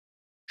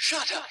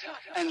Shut up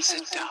and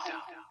sit down.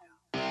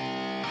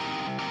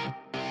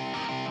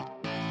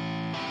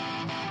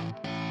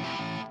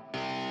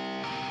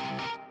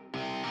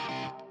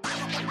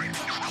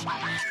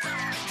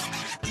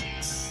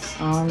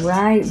 All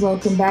right,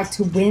 welcome back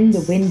to When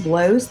the Wind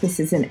Blows. This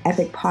is an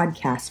epic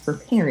podcast for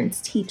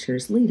parents,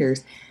 teachers,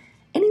 leaders,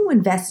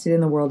 anyone vested in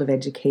the world of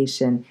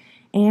education.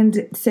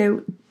 And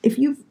so if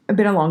you've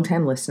been a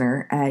long-time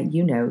listener,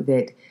 you know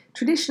that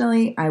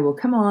traditionally I will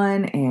come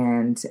on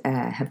and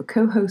have a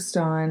co-host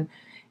on,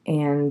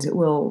 and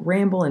we'll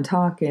ramble and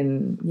talk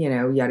and,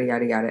 yada,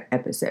 yada, yada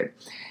episode.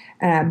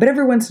 But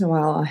every once in a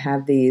while, I'll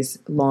have these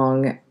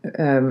long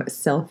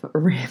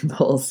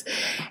self-rambles.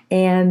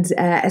 And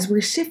as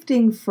we're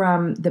shifting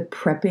from the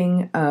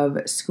prepping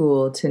of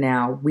school to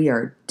now we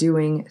are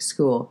doing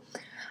school,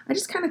 I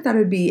just kind of thought it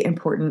would be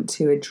important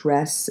to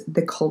address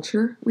the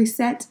culture we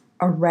set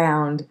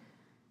around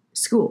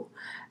school,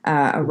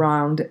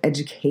 around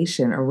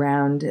education,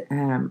 around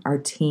our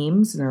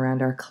teams and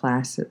around our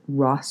class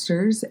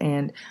rosters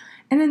and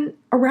then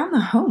around the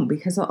home,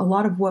 because a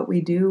lot of what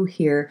we do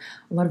here,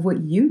 a lot of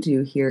what you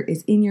do here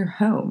is in your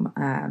home.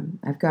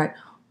 I've got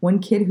one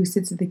kid who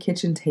sits at the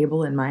kitchen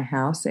table in my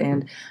house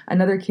and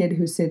another kid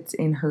who sits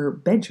in her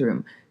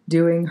bedroom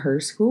doing her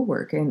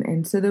schoolwork.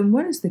 And so then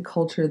what is the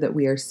culture that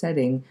we are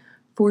setting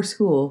for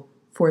school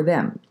for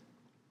them?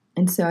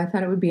 And so I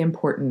thought it would be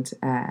important,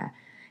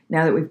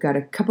 now that we've got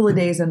a couple of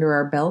days under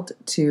our belt,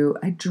 to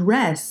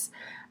address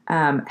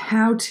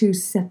how to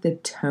set the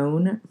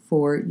tone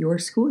for your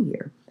school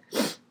year.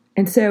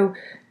 And so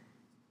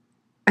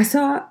I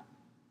saw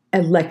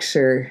a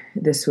lecture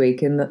this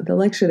week, and the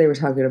lecture they were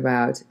talking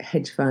about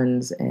hedge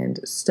funds and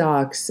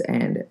stocks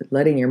and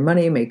letting your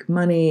money make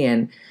money.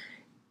 And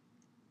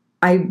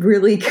I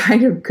really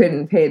kind of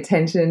couldn't pay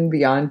attention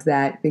beyond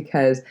that,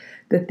 because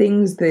the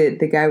things that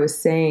the guy was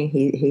saying,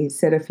 he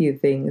said a few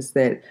things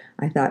that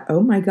I thought,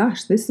 oh my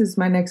gosh, this is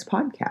my next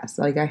podcast.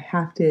 Like I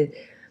have to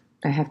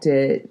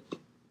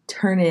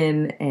turn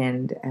in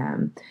and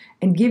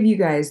give you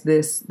guys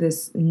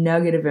this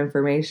nugget of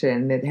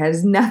information that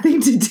has nothing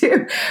to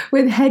do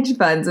with hedge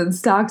funds and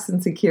stocks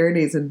and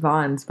securities and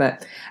bonds,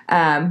 but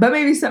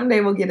maybe someday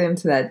we'll get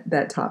into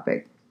that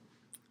topic.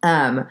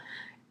 The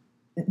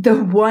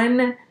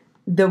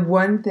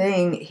one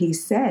thing he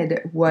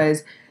said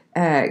was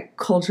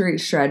culture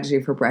eats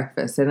strategy for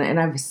breakfast, and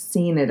I've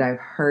seen it, I've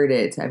heard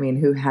it. I mean,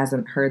 who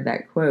hasn't heard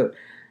that quote?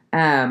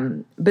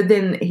 But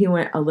then he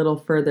went a little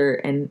further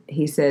and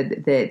he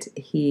said that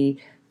he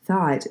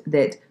thought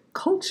that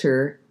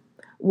culture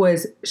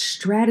was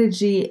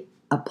strategy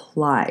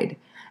applied.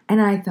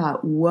 And I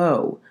thought,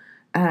 whoa,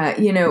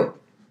 a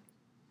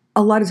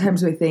lot of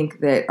times we think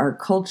that our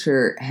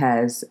culture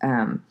has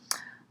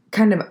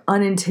kind of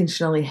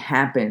unintentionally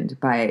happened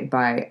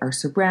by our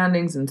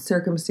surroundings and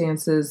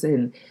circumstances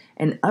and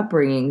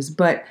upbringings.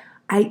 But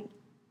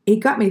it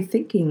got me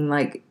thinking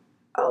like,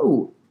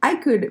 oh, I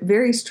could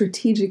very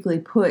strategically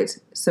put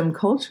some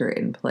culture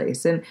in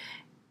place. And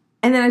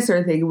then I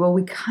started thinking, well,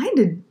 we kind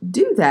of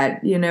do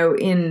that,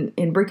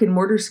 in brick and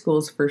mortar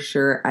schools for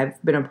sure. I've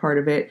been a part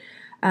of it.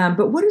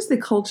 But what is the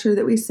culture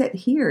that we set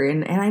here?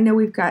 And I know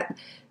we've got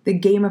the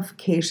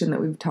gamification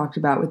that we've talked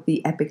about with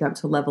the Epic Up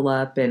to Level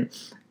Up and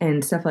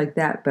stuff like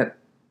that. But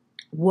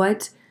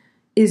what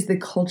is the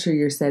culture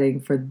you're setting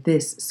for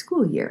this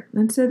school year?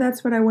 And so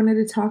that's what I wanted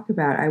to talk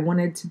about. I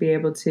wanted to be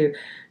able to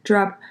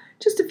drop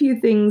just a few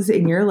things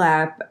in your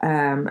lap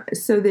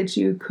so that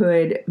you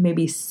could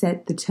maybe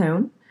set the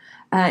tone,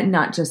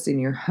 not just in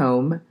your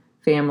home,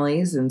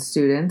 families and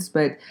students,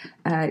 but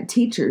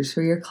teachers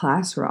for your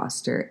class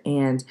roster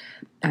and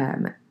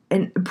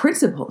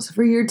principals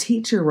for your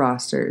teacher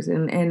rosters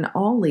and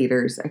all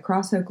leaders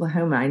across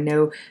Oklahoma. I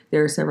know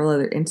there are several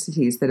other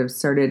entities that have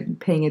started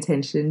paying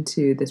attention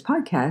to this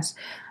podcast.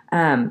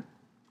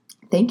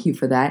 Thank you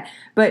for that.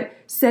 But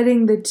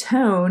setting the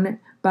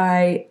tone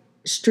by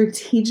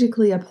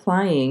strategically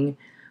applying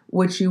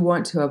what you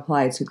want to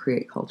apply to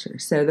create culture.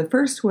 So the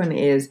first one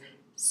is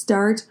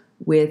start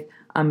with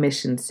a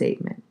mission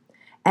statement.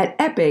 At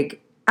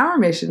Epic, our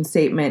mission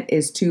statement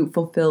is to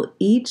fulfill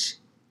each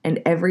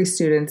and every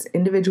student's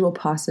individual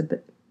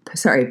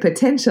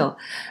potential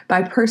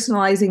by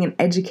personalizing an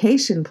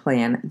education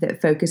plan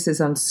that focuses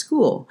on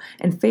school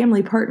and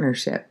family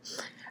partnership.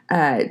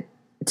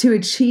 To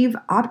achieve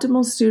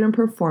optimal student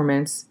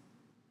performance,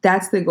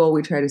 that's the goal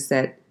we try to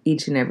set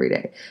each and every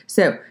day.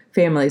 So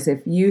families,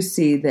 if you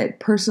see that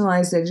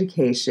personalized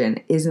education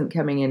isn't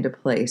coming into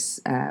place,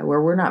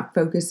 where we're not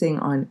focusing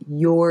on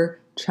your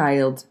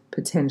child's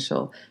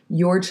potential,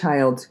 your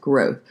child's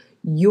growth,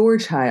 your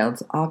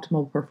child's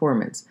optimal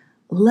performance,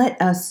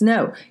 let us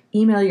know.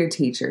 Email your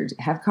teachers,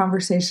 have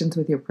conversations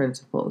with your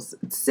principals,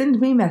 send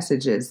me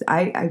messages.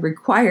 I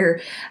require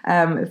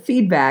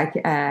feedback.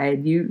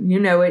 You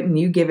know it and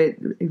you give it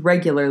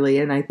regularly,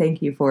 and I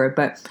thank you for it.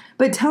 But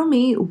tell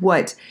me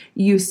what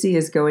you see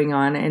is going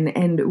on,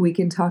 and we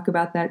can talk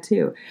about that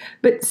too.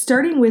 But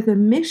starting with a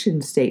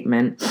mission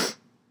statement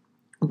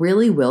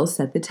really will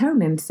set the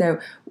tone. And so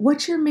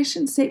what's your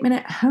mission statement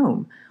at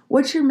home?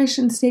 What's your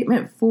mission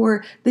statement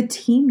for the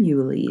team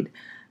you lead?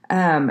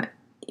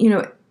 You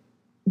know,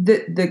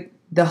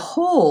 the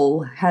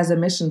whole has a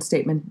mission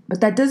statement,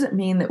 but that doesn't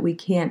mean that we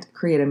can't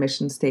create a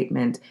mission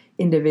statement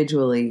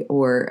individually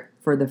or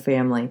for the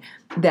family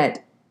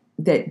that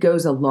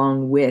goes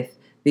along with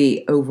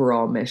the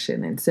overall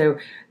mission. And so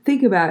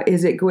think about,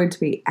 is it going to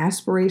be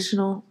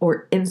aspirational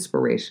or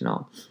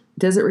inspirational?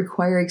 Does it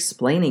require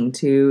explaining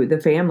to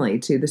the family,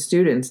 to the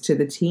students, to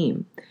the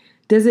team?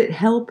 Does it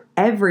help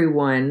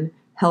everyone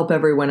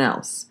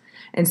else?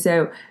 And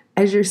so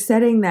as you're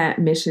setting that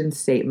mission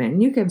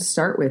statement, you can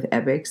start with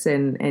EPICS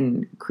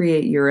and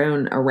create your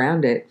own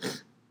around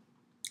it,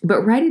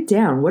 but write it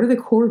down. What are the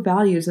core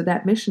values of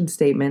that mission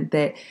statement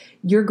that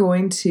you're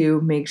going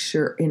to make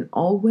sure in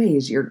all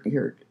ways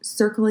you're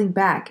circling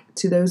back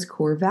to those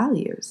core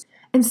values?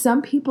 And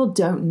some people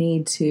don't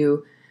need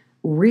to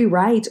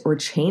rewrite or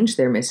change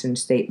their mission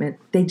statement.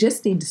 They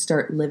just need to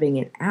start living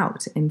it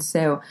out. And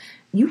so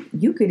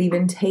you could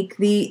even take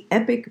the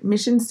EPIC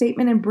mission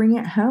statement and bring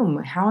it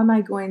home. How am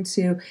I going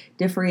to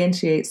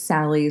differentiate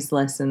Sally's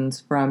lessons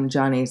from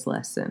Johnny's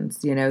lessons?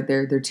 You know,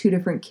 they're two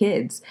different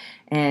kids,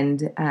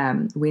 and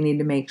we need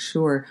to make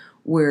sure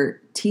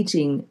we're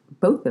teaching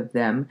both of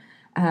them,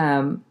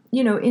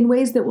 in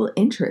ways that will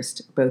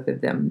interest both of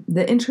them.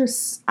 The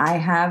interests I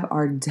have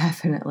are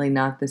definitely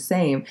not the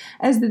same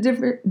as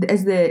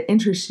the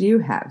interests you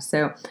have.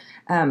 So,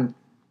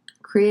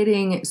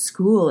 creating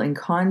school and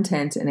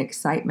content and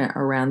excitement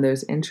around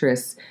those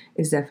interests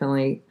is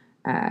definitely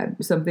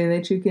something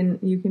that you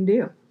can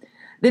do.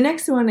 The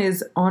next one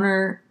is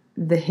honor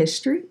the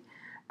history.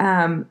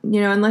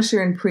 Unless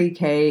you're in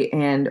pre-K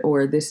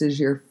or this is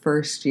your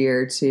first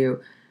year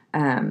to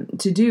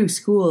do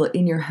school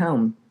in your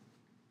home,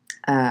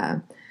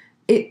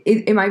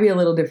 it might be a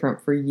little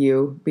different for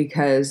you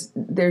because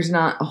there's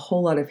not a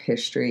whole lot of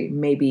history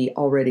maybe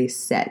already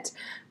set.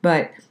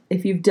 But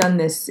if you've done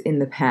this in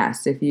the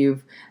past, if you're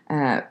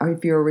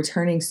a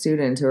returning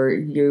student, or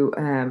you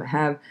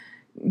have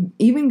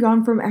even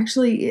gone from,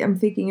 actually, I'm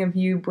thinking of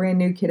you brand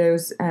new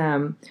kiddos,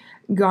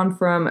 gone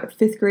from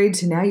 5th grade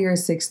to now you're a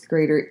 6th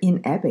grader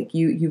in EPIC.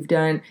 You've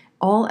done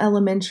all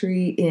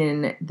elementary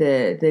in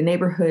the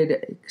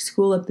neighborhood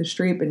school up the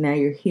street, but now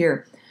you're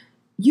here.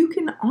 You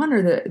can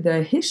honor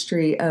the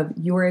history of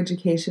your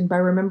education by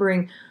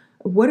remembering,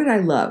 what did I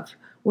love?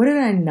 What did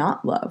I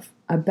not love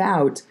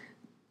about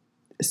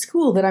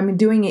school that I'm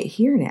doing it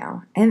here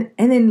now? And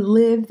then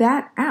live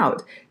that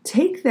out.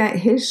 Take that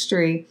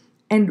history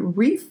and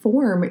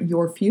reform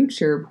your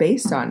future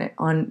based on it,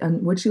 on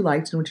what you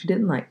liked and what you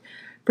didn't like.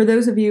 For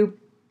those of you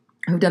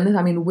who've done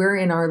this, we're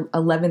in our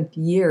 11th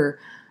year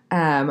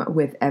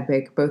with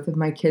EPIC. Both of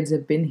my kids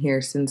have been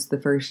here since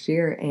the first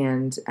year,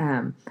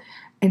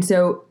 and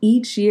so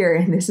each year,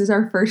 and this is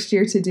our first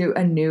year to do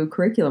a new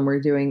curriculum. We're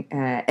doing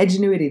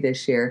Edgenuity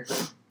this year.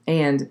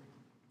 And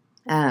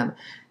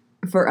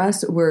for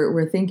us,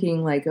 we're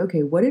thinking like,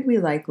 okay, what did we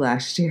like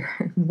last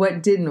year?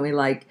 What didn't we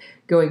like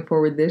going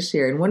forward this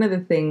year? And one of the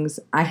things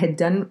I had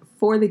done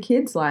for the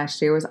kids last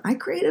year was I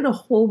created a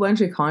whole bunch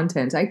of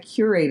content. I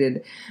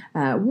curated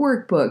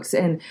workbooks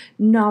and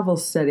novel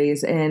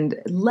studies and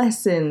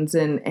lessons,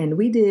 and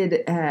we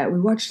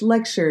watched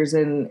lectures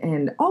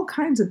and all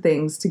kinds of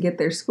things to get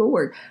their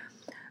schoolwork.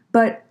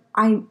 But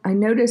I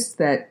noticed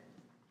that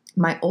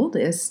my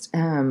oldest,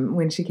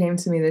 when she came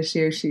to me this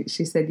year, she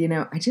said,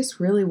 I just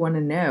really want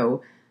to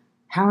know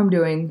how I'm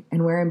doing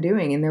and where I'm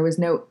doing. And there was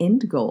no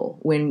end goal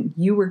when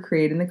you were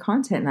creating the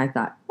content. And I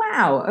thought,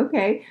 wow,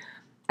 okay.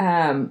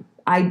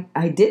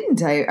 I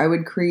didn't. I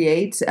would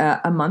create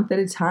a month at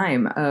a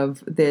time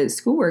of the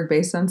schoolwork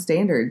based on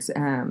standards.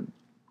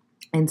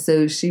 And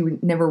so she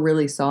never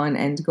really saw an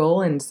end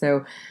goal. And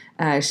so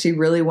she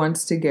really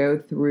wants to go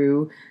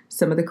through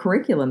some of the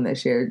curriculum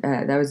this year.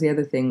 That was the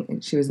other thing.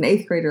 She was an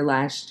 8th grader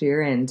last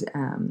year,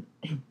 and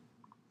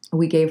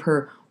we gave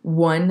her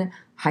one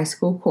high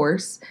school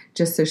course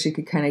just so she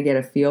could kind of get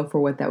a feel for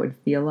what that would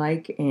feel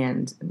like.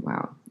 And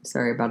wow,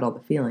 sorry about all the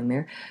feeling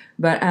there.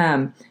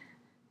 But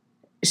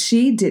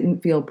she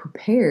didn't feel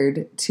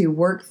prepared to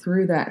work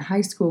through that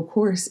high school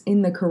course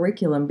in the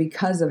curriculum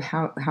because of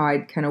how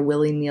I'd kind of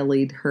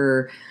willy-nilly'd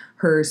her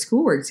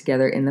schoolwork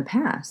together in the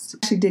past.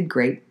 She did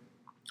great.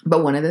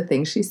 But one of the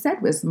things she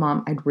said was,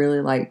 Mom, I'd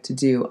really like to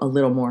do a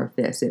little more of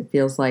this. It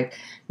feels like,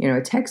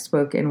 a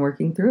textbook and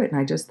working through it. And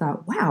I just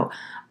thought, wow,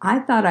 I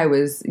thought I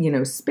was,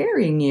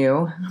 sparing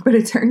you, but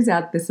it turns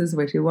out this is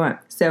what you want.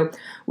 So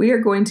we are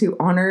going to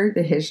honor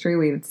the history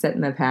we've set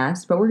in the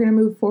past, but we're going to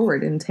move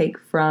forward and take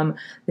from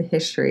the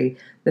history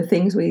the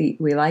things we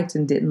liked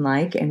and didn't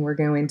like, and we're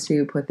going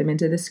to put them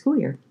into the school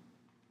year.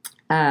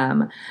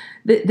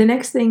 The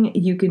next thing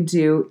you can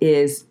do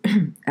is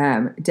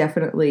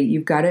definitely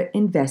you've got to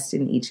invest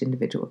in each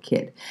individual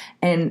kid.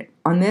 And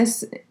on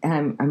this,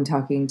 I'm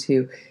talking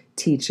to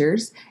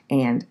teachers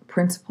and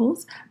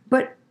principals,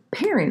 but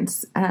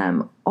parents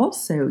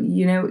also.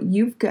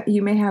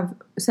 You may have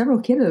several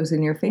kiddos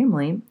in your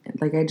family,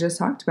 like I just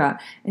talked about,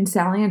 and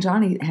Sally and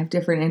Johnny have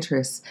different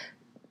interests.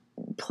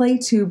 play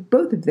to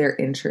both of their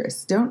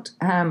interests. Don't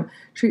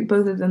treat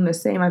both of them the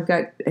same. I've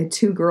got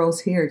two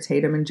girls here,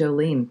 Tatum and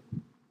Jolene,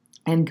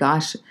 and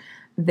gosh,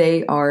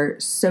 they are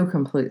so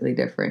completely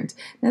different.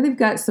 Now they've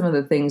got some of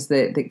the things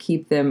that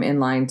keep them in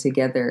line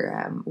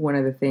together. One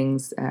of the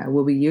things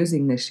we'll be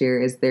using this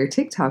year is their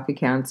TikTok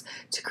accounts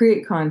to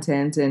create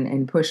content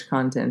and push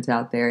content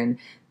out there. And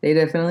they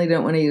definitely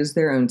don't want to use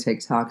their own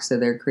TikTok, so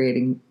they're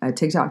creating a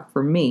TikTok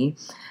for me.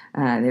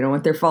 They don't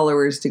want their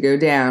followers to go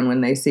down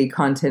when they see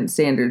content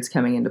standards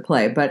coming into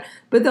play, but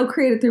they'll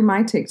create it through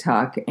my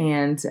TikTok,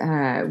 and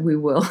we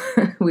will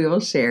we will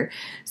share.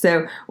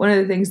 So one of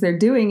the things they're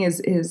doing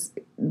is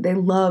they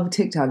love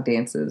TikTok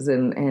dances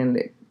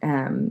and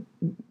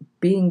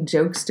being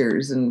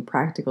jokesters and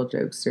practical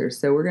jokesters.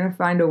 So we're going to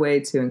find a way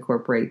to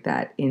incorporate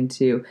that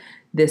into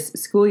this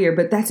school year,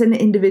 but that's an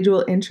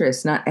individual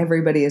interest. Not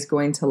everybody is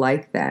going to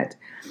like that.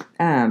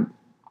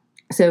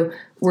 So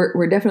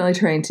we're definitely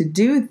trying to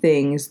do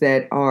things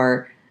that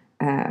are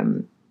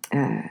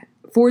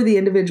for the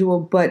individual,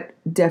 but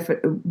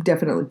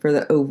definitely for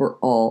the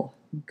overall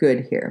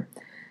good here.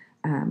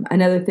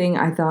 Another thing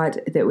I thought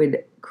that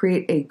would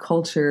create a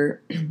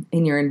culture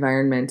in your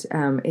environment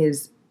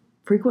is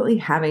frequently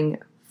having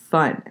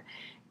fun.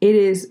 It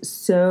is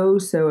so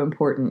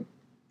important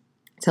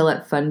to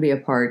let fun be a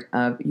part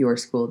of your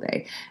school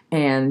day.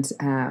 And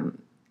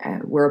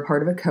we're a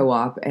part of a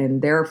co-op,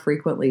 and there are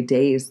frequently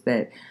days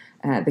that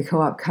the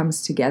co-op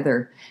comes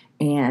together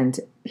and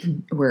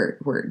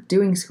we're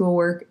doing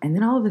schoolwork, and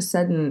then all of a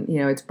sudden,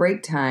 it's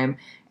break time.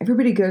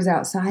 Everybody goes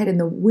outside and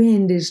the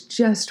wind is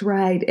just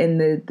right, and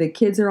the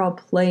kids are all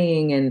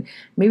playing, and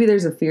maybe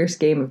there's a fierce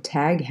game of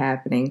tag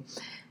happening.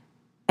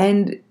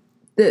 And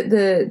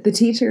the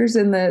teachers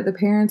and the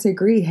parents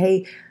agree,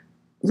 hey,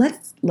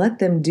 let's let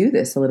them do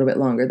this a little bit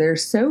longer. There are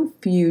so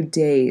few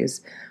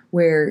days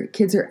where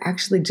kids are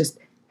actually just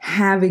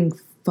having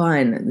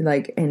fun,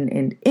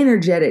 and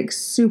energetic,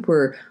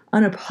 super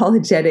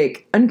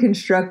unapologetic,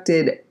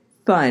 unconstructed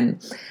fun.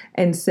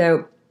 And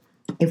so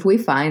if we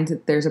find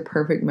that there's a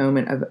perfect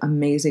moment of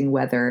amazing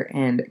weather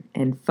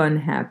and fun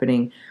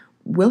happening,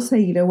 we'll say,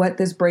 you know what,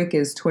 this break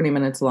is 20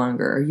 minutes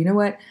longer. Or you know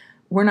what,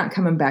 we're not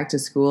coming back to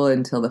school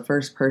until the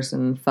first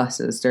person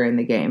fusses during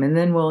the game, and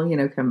then we'll,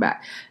 come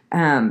back.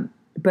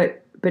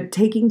 But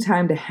taking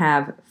time to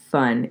have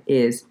fun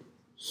is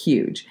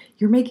huge.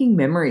 You're making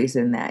memories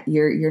in that.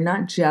 You're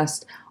not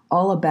just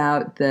all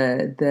about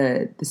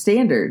the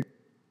standard.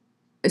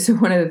 So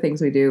one of the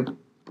things we do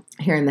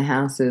here in the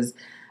house is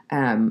we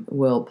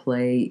love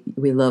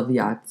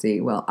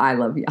Yahtzee. Well, I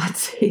love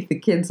Yahtzee. The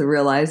kids have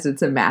realized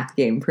it's a math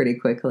game pretty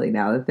quickly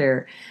now that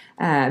they're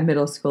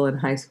middle school and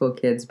high school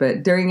kids.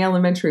 But during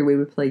elementary, we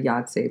would play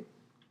Yahtzee.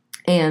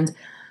 And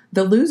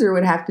the loser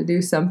would have to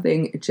do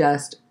something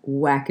just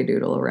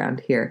wackadoodle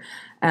around here.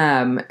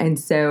 And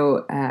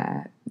so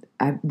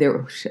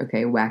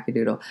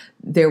wackadoodle.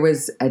 There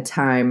was a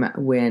time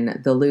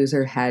when the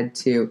loser had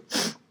to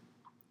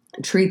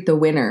treat the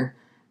winner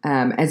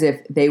as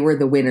if they were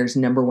the winner's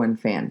number one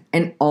fan.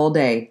 And all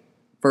day,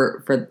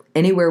 for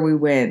anywhere we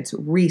went,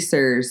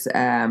 Reese's,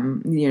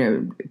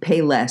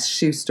 Payless,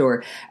 shoe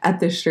store, up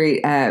the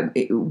street,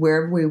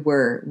 wherever we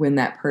were, when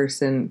that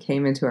person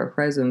came into our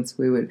presence,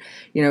 we would,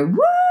 woo!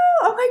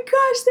 Oh my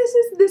gosh,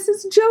 this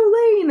is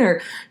Jolene,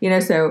 or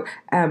so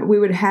we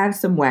would have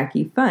some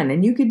wacky fun,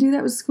 and you could do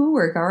that with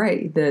schoolwork. All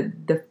right,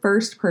 the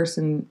first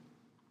person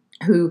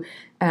who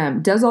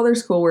does all their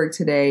schoolwork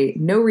today,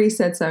 no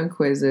resets on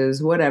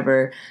quizzes,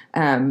 whatever,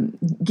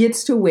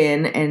 gets to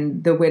win,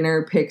 and the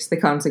winner picks the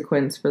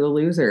consequence for the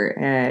loser.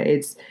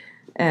 It's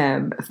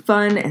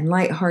fun and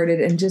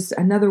lighthearted, and just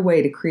another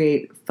way to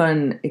create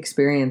fun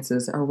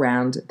experiences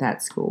around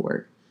that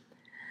schoolwork.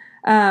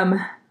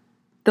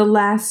 The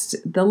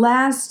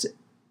last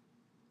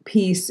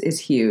piece is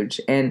huge,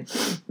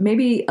 and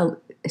maybe,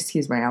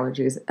 excuse my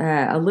allergies,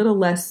 a little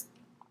less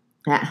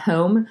at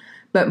home,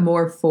 but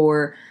more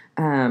for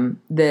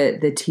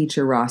the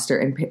teacher roster.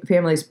 And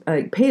families,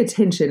 pay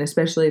attention,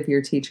 especially if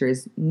your teacher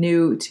is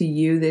new to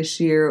you this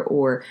year,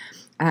 or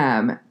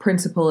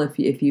principal if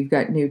you've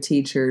got new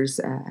teachers,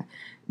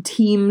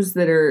 teams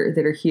that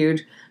are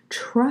huge.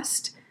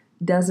 Trust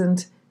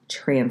doesn't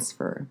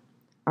transfer.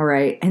 All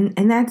right,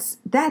 and that's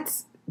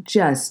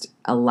just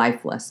a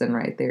life lesson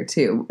right there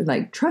too.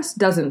 Like, trust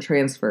doesn't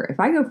transfer. If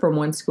I go from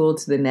one school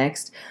to the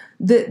next,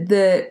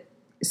 the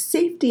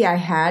safety I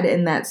had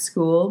in that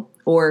school,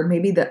 or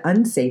maybe the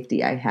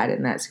unsafety I had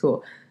in that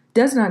school,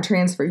 does not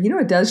transfer. You know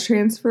what does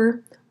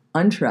transfer?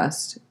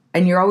 Untrust.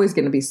 And you're always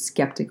going to be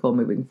skeptical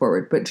moving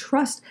forward. But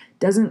trust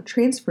doesn't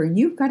transfer.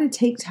 You've got to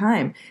take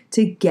time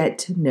to get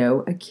to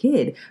know a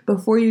kid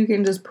before you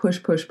can just push.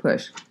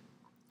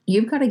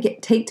 You've got to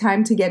take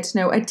time to get to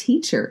know a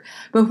teacher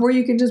before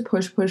you can just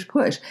push.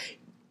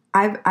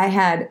 I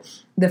had,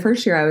 the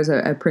first year I was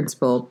a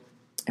principal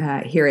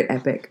here at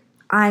Epic,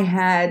 I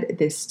had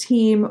this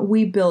team.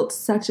 We built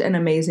such an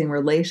amazing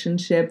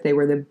relationship. They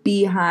were the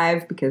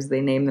Beehive because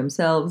they named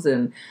themselves,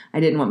 and I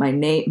didn't want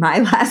my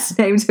last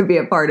name to be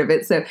a part of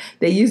it, so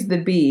they used the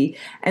bee.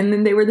 And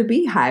then they were the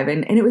Beehive,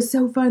 and it was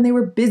so fun. They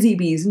were busy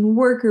bees and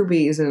worker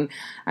bees, and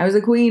I was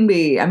a queen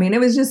bee. I mean, it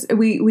was just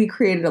we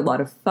created a lot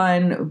of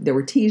fun. There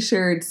were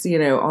T-shirts,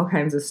 all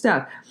kinds of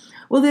stuff.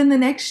 Well, then the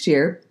next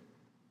year,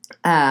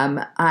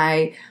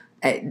 I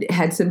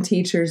had some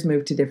teachers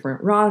move to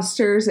different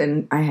rosters,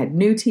 and I had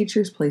new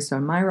teachers placed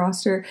on my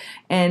roster,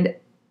 and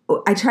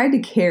I tried to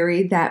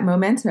carry that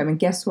momentum. And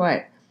guess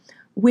what?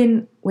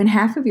 When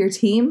half of your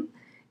team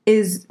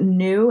is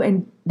new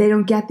and they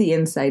don't get the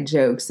inside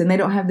jokes and they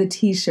don't have the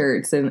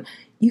T-shirts, and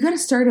you got to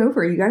start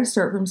over. You got to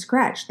start from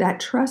scratch. That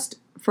trust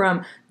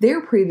from their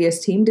previous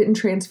team didn't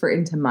transfer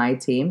into my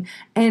team,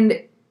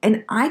 and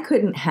I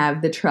couldn't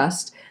have the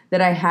trust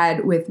that I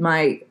had with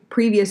my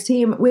previous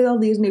team with all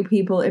these new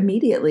people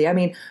immediately. I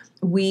mean,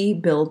 we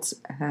built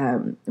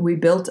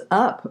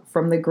up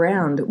from the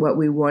ground what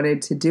we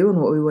wanted to do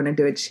and what we wanted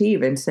to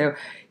achieve. And so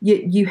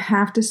you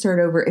have to start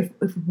over.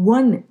 If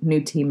one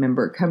new team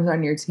member comes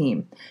on your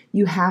team,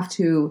 you have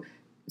to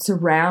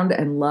surround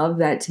and love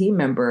that team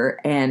member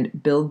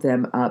and build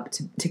them up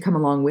to come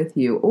along with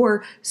you,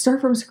 or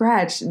start from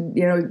scratch,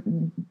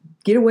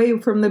 get away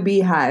from the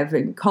Beehive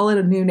and call it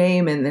a new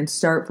name and then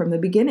start from the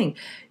beginning.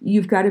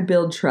 You've got to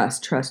build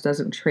trust. Trust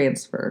doesn't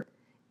transfer.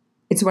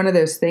 It's one of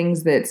those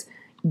things that's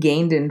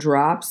gained in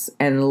drops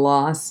and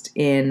lost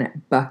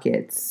in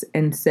buckets.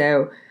 And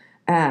so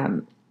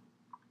don't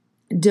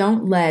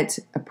let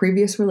a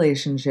previous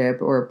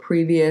relationship or a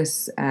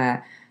previous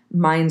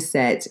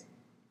mindset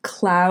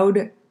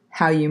cloud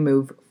how you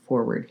move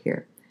forward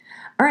here.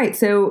 All right,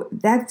 so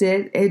that's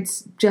it.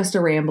 It's just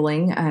a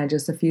rambling,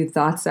 just a few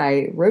thoughts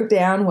I wrote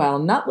down while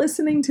not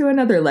listening to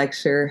another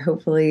lecture.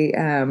 Hopefully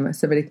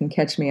somebody can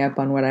catch me up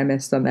on what I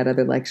missed on that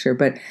other lecture.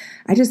 But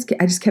I just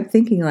kept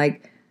thinking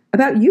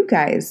about you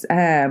guys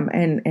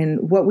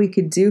and what we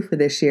could do for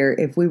this year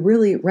if we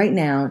really right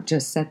now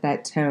just set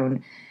that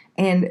tone.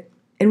 And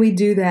we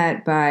do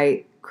that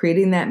by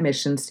creating that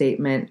mission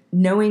statement,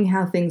 knowing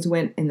how things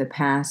went in the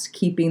past,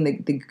 keeping the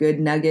good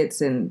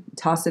nuggets and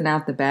tossing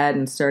out the bad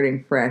and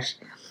starting fresh,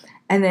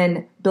 and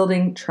then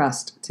building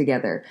trust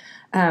together.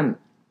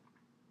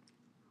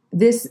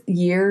 This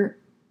year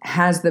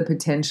has the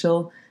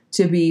potential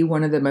to be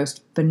one of the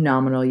most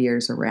phenomenal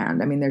years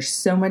around. I mean, there's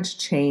so much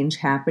change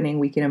happening.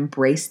 We can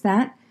embrace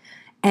that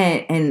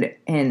and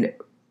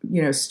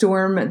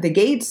storm the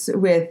gates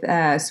with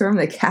storm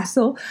the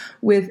castle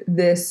with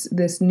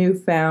this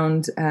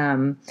newfound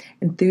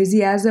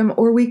enthusiasm,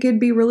 or we could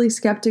be really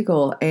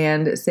skeptical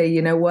and say,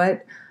 you know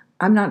what,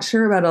 I'm not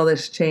sure about all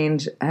this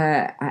change.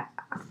 We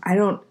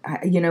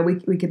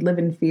could live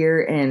in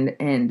fear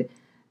and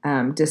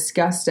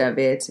disgust of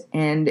it,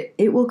 and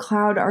it will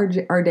cloud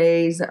our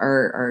days,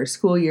 our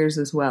school years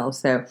as well.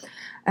 So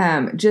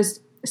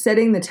just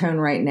setting the tone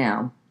right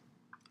now.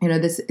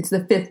 It's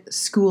the 5th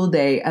school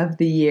day of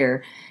the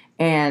year,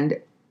 and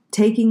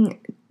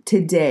taking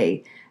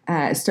today,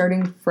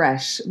 starting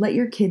fresh. Let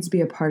your kids be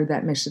a part of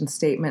that mission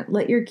statement.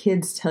 Let your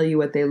kids tell you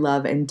what they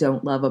love and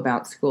don't love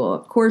about school.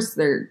 Of course,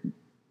 they're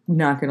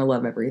not going to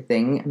love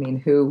everything. I mean,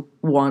 who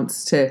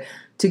wants to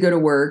go to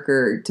work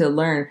or to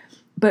learn?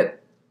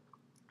 But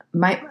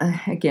my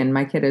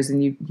kiddos,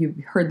 and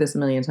you've heard this a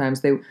million times,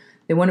 they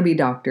want to be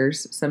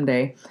doctors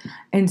someday.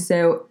 And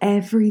so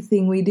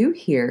everything we do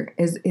here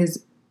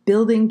is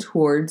building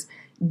towards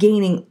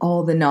gaining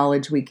all the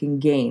knowledge we can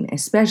gain,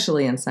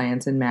 especially in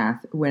science and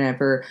math,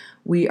 whenever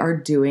we are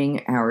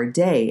doing our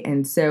day.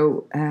 And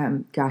so,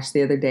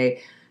 the other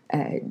day,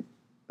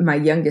 my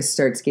youngest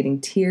starts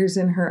getting tears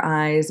in her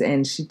eyes,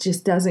 and she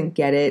just doesn't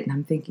get it. And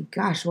I'm thinking,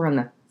 gosh, we're on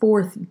the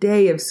 4th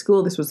day of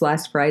school. This was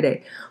last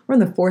Friday. We're on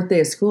the 4th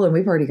day of school, and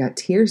we've already got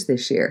tears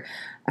this year.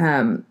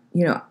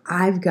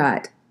 I've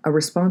got a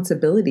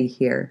responsibility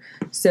here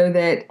so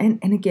that, and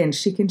again,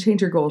 she can change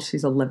her goals.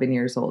 She's 11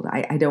 years old.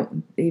 I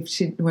don't, if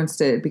she wants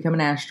to become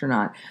an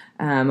astronaut,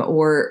 oh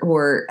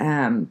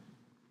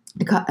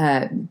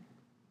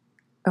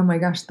my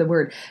gosh, the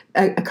word,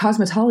 a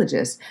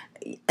cosmetologist,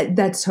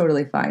 that's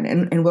totally fine.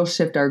 And we'll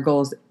shift our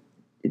goals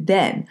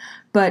then.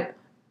 But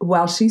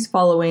while she's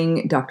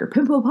following Dr.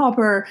 Pimple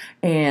Popper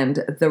and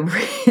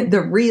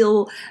the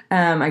real,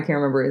 I can't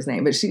remember his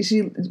name, but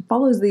she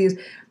follows these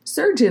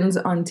surgeons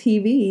on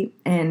TV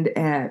and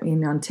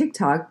on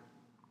TikTok,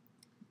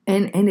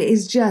 and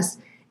is just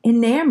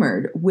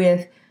enamored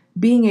with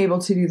being able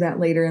to do that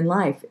later in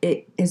life.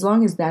 As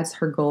long as that's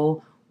her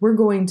goal, we're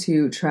going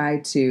to try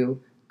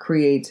to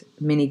create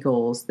mini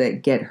goals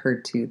that get her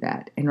to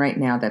that. And right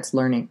now that's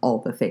learning all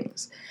the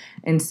things.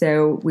 And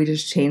so we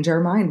just change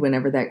our mind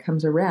whenever that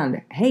comes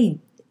around. Hey,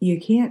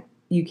 you can't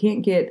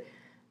get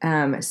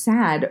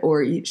sad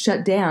or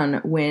shut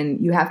down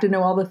when you have to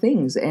know all the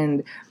things.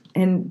 And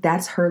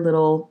that's her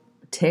little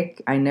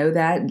tick. I know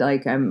that.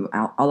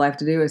 All I have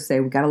to do is say,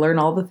 we got to learn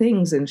all the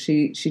things. And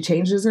she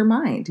changes her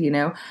mind.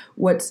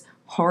 What's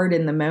hard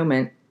in the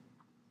moment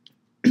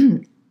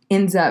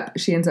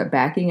she ends up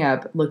backing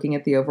up, looking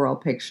at the overall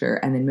picture,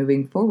 and then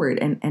moving forward.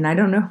 And I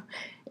don't know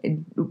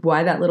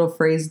why that little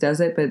phrase does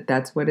it, but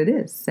that's what it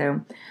is.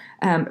 So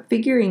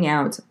figuring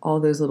out all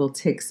those little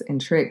ticks and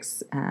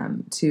tricks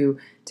to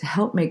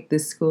help make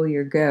this school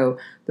year go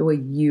the way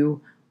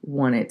you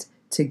want it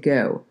to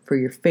go for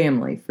your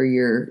family, for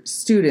your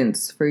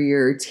students, for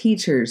your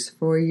teachers,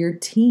 for your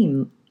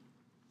team.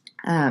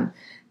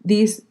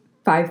 These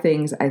 5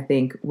 things I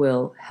think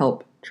will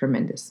help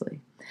tremendously.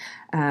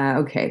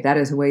 Okay, that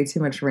is way too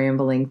much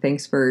rambling.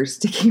 Thanks for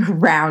sticking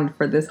around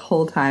for this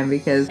whole time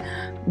because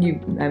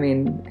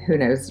who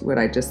knows what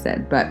I just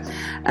said. But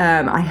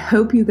I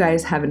hope you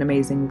guys have an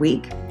amazing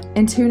week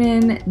and tune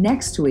in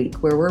next week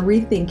where we're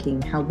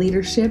rethinking how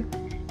leadership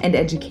and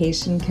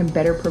education can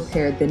better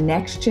prepare the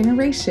next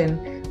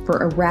generation for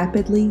a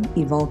rapidly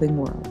evolving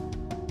world.